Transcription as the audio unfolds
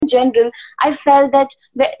general, I felt that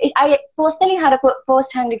I personally had a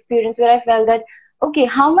first-hand experience where I felt that, okay,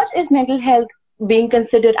 how much is mental health being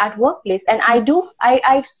considered at workplace? And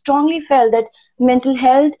I strongly felt that mental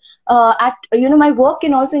health at, my work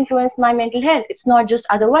can also influence my mental health. It's not just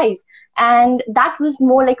otherwise. And that was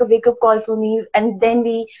more like a wake-up call for me. And then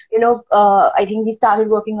we, I think we started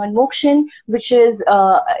working on Mokshan, which is,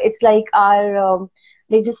 it's like our,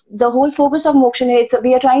 like this, the whole focus of Mokshan,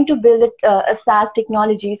 we are trying to build a SaaS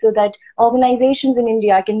technology so that organizations in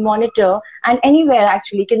India can monitor, and anywhere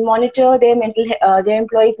actually can monitor their their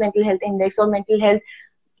employees' mental health index or mental health,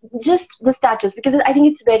 just the status, because I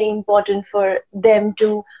think it's very important for them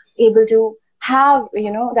to able to have,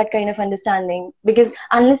 that kind of understanding, because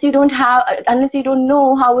unless you don't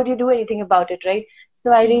know, how would you do anything about it, right?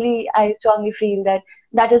 So I strongly feel that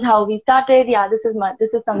that is how we started. Yeah, this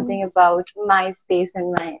is something about my space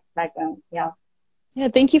and my background. Yeah. Yeah,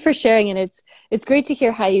 thank you for sharing. And it's great to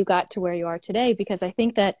hear how you got to where you are today, because I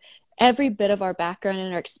think that every bit of our background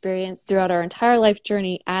and our experience throughout our entire life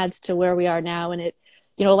journey adds to where we are now, and it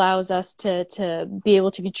allows us to be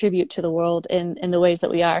able to contribute to the world in the ways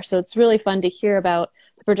that we are. So it's really fun to hear about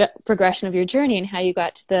the progression of your journey and how you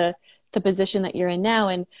got to the position that you're in now.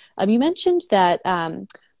 And you mentioned that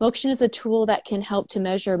Mokshan is a tool that can help to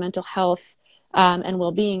measure mental health and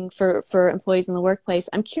well-being for employees in the workplace.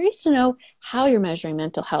 I'm curious to know how you're measuring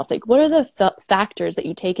mental health. Like, what are the factors that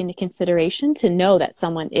you take into consideration to know that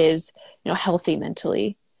someone is, healthy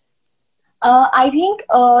mentally? I think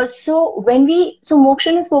so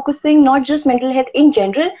Mokshan is focusing not just mental health in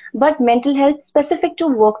general, but mental health specific to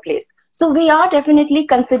workplace. So we are definitely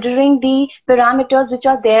considering the parameters which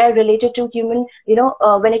are there related to human,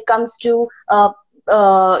 when it comes to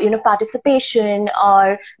participation,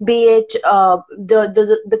 or be it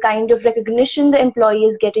the kind of recognition the employee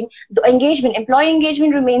is getting, the employee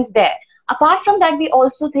engagement remains there. Apart from that, we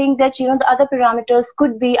also think that, the other parameters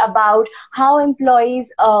could be about how employees,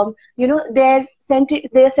 their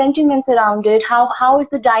sentiments around it, how is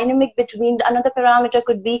the dynamic between, another parameter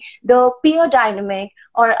could be the peer dynamic,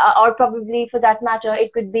 or probably for that matter,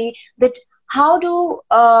 it could be that how do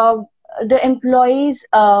the employees,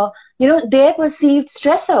 their perceived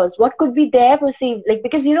stressors, what could be their perceived, like,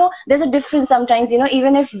 because, there's a difference sometimes,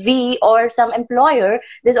 even if we or some employer,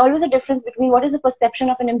 there's always a difference between what is the perception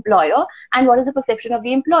of an employer and what is the perception of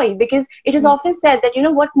the employee, because it is often said that,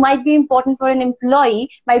 what might be important for an employee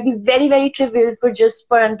might be very, very trivial for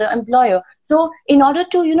the employer. So in order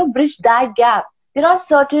to, bridge that gap, there are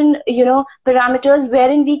certain, parameters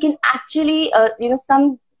wherein we can actually,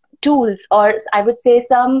 some tools, or I would say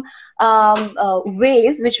some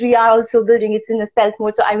ways which we are also building. It's in a stealth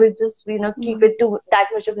mode, so I will just keep it to that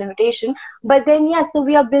much of limitation. But then so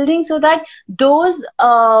we are building so that those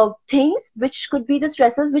things which could be the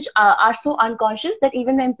stresses which are so unconscious that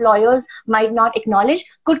even the employers might not acknowledge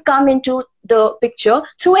could come into the picture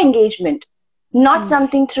through engagement. Not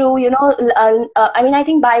something through, I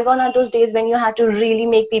think bygone are those days when you had to really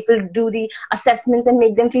make people do the assessments and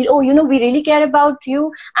make them feel, oh, we really care about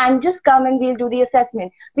you, and just come and we'll do the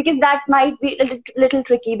assessment. Because that might be a little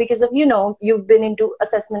tricky, because of, you've been into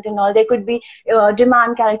assessment and all. There could be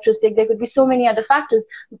demand characteristic. There could be so many other factors.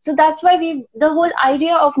 So that's why the whole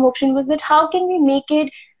idea of Mokshan was that how can we make it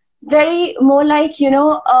very more like,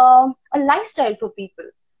 a lifestyle for people.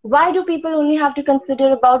 Why do people only have to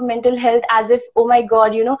consider about mental health as if, oh my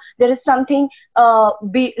God, there is something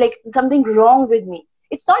something wrong with me?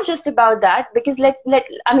 It's not just about that, because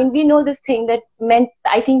we know this thing that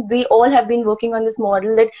I think we all have been working on this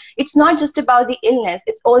model, that it's not just about the illness,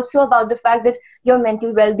 it's also about the fact that your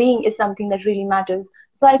mental well-being is something that really matters.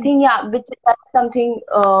 So I think, that's something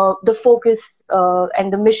the focus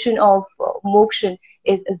and the mission of Mokshan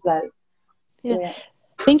is as well. So, yeah.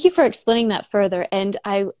 Thank you for explaining that further. And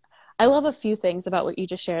I love a few things about what you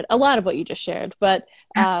just shared, a lot of what you just shared, but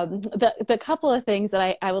the couple of things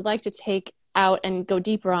that I would like to take out and go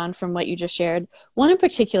deeper on from what you just shared. One in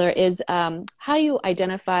particular is how you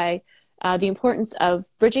identify the importance of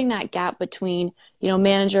bridging that gap between,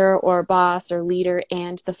 manager or boss or leader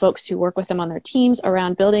and the folks who work with them on their teams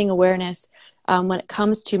around building awareness when it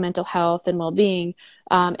comes to mental health and well-being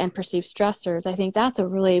and perceived stressors. I think that's a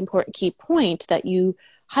really important key point that you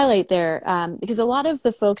highlight there, because a lot of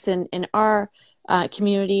the folks in our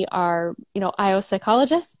community are, IO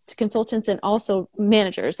psychologists, consultants, and also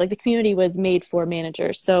managers. Like, the community was made for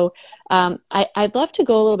managers. So I'd love to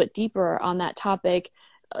go a little bit deeper on that topic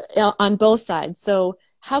on both sides. So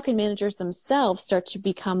how can managers themselves start to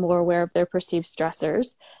become more aware of their perceived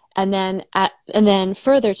stressors? And then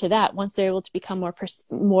further to that, once they're able to become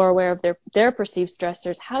more aware of their perceived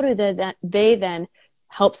stressors, how do they then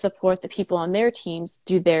help support the people on their teams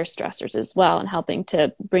through their stressors as well, and helping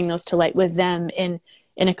to bring those to light with them in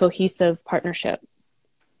a cohesive partnership?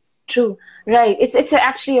 True. Right. It's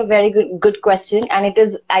actually a very good question, and it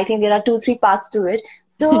is. I think there are two, three parts to it.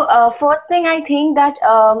 So, first thing I think that,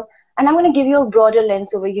 and I'm going to give you a broader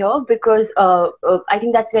lens over here because I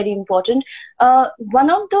think that's very important. One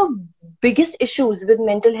of the biggest issues with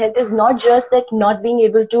mental health is not just that not being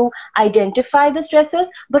able to identify the stressors,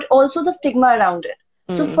 but also the stigma around it.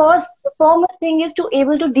 So first, the foremost thing is to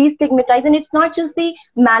able to destigmatize, and it's not just the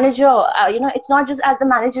manager, it's not just at the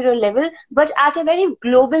managerial level, but at a very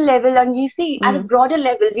global level. And you see, at a broader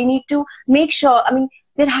level, we need to make sure. I mean,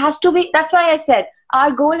 there has to be. That's why I said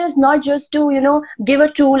our goal is not just to give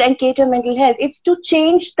a tool and cater mental health. It's to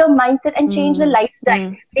change the mindset and change the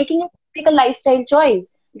lifestyle, making it like a lifestyle choice.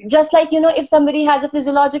 Just like, if somebody has a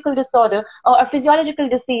physiological disorder or a physiological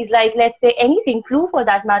disease, like let's say anything, flu for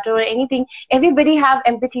that matter, or anything, everybody have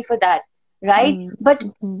empathy for that, right? But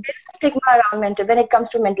there's a stigma around mental when it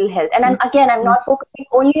comes to mental health. And I'm not focusing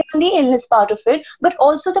only on the illness part of it, but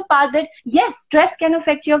also the part that, yes, stress can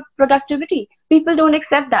affect your productivity. People don't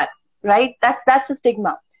accept that, right? That's a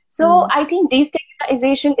stigma. So I think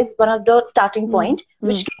destigmatization is one of the starting point,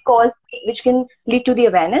 which can lead to the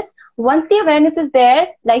awareness. Once the awareness is there,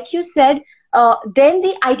 like you said, then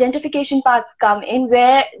the identification parts come in,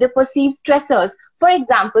 where the perceived stressors, for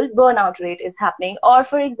example, burnout rate is happening, or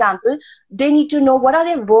for example, they need to know what are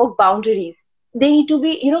their work boundaries. They need to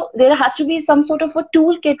be, there has to be some sort of a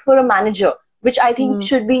toolkit for a manager, which I think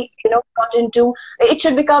should be, brought into. It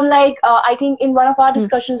should become like, I think in one of our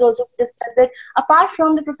discussions also we discussed that apart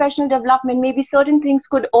from the professional development, maybe certain things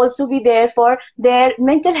could also be there for their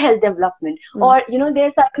mental health development, or,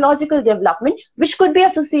 their psychological development, which could be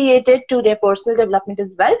associated to their personal development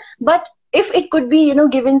as well. But if it could be,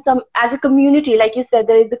 given some as a community, like you said,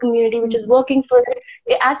 there is a community which is working for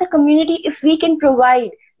it. As a community, if we can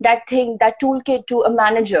provide that thing, that toolkit to a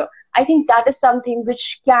manager, I think that is something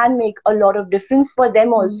which can make a lot of difference for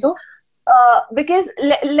them also. Because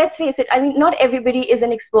let's face it, I mean, not everybody is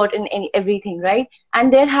an expert in everything, right?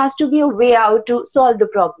 And there has to be a way out to solve the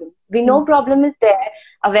problem. We know problem is there.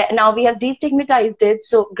 Now we have destigmatized it,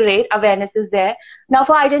 so great, awareness is there. Now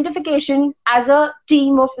for identification, as a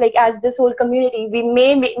team of as this whole community, we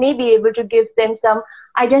may be able to give them some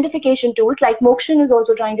identification tools, like Mokshan is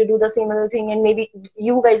also trying to do the similar thing, and maybe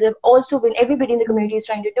you guys have also been, everybody in the community is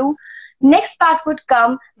trying to do. Next part would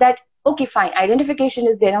come that, okay, fine, identification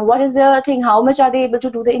is there. Now what is the thing? How much are they able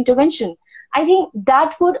to do the intervention? I think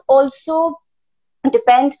that would also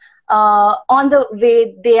depend on the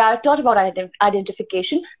way they are taught about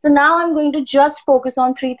identification. So now I'm going to just focus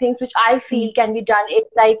on three things which I feel can be done.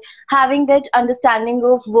 It's like having that understanding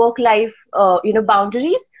of work-life,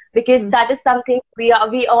 boundaries, because that is something we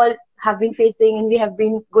all have been facing, and we have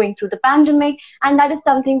been going through the pandemic, and that is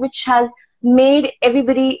something which has made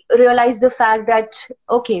everybody realize the fact that,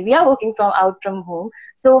 okay, we are working from home,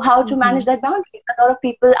 so how to manage that boundary? A lot of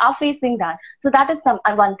people are facing that. So that is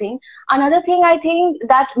one thing. Another thing I think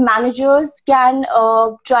that managers can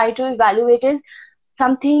try to evaluate is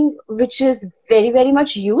something which is very, very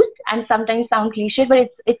much used and sometimes sound cliche, but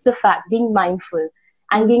it's a fact: being mindful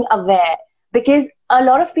and being aware. Because a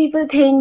lot of people think